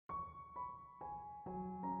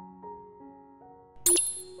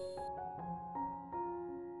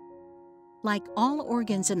Like all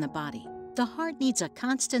organs in the body, the heart needs a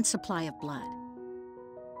constant supply of blood.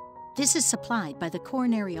 This is supplied by the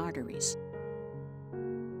coronary arteries.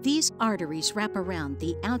 These arteries wrap around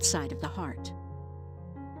the outside of the heart.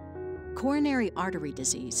 Coronary artery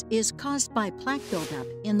disease is caused by plaque buildup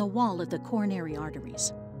in the wall of the coronary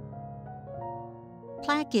arteries.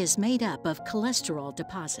 Plaque is made up of cholesterol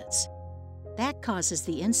deposits. That causes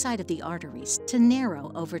the inside of the arteries to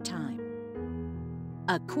narrow over time.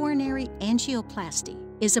 A coronary angioplasty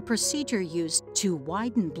is a procedure used to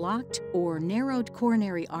widen blocked or narrowed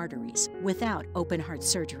coronary arteries without open heart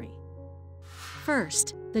surgery.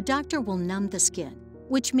 First, the doctor will numb the skin,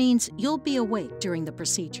 which means you'll be awake during the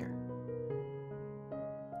procedure.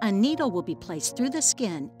 A needle will be placed through the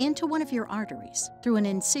skin into one of your arteries through an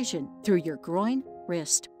incision through your groin,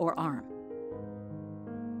 wrist, or arm.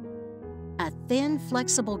 A thin,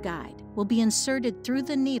 flexible guide will be inserted through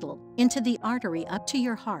the needle into the artery up to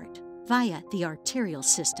your heart via the arterial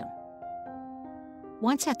system.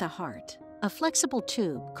 Once at the heart, a flexible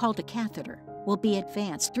tube called a catheter will be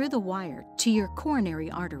advanced through the wire to your coronary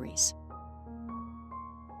arteries.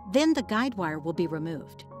 Then the guide wire will be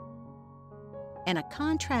removed, and a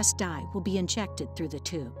contrast dye will be injected through the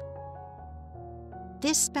tube.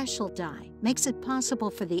 This special dye makes it possible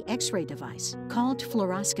for the X-ray device, called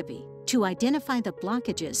fluoroscopy, to identify the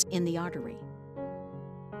blockages in the artery.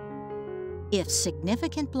 If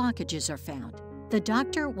significant blockages are found, the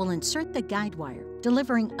doctor will insert the guide wire,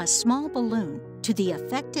 delivering a small balloon to the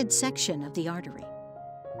affected section of the artery.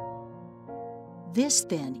 This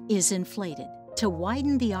then is inflated to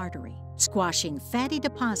widen the artery, squashing fatty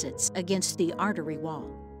deposits against the artery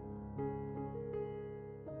wall.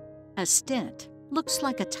 A stent looks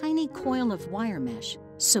like a tiny coil of wire mesh,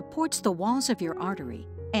 supports the walls of your artery,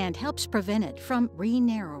 and helps prevent it from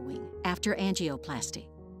re-narrowing after angioplasty.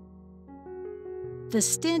 The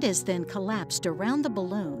stent is then collapsed around the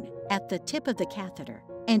balloon at the tip of the catheter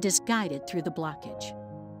and is guided through the blockage.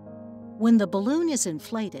 When the balloon is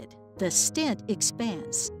inflated, the stent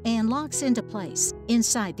expands and locks into place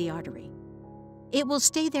inside the artery. It will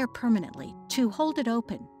stay there permanently to hold it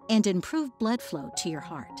open and improve blood flow to your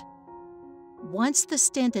heart. Once the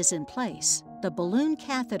stent is in place, the balloon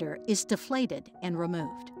catheter is deflated and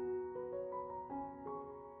removed.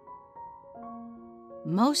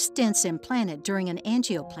 Most stents implanted during an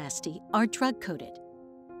angioplasty are drug-coated.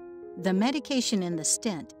 The medication in the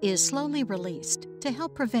stent is slowly released to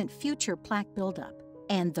help prevent future plaque buildup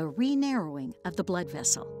and the re-narrowing of the blood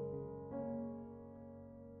vessel.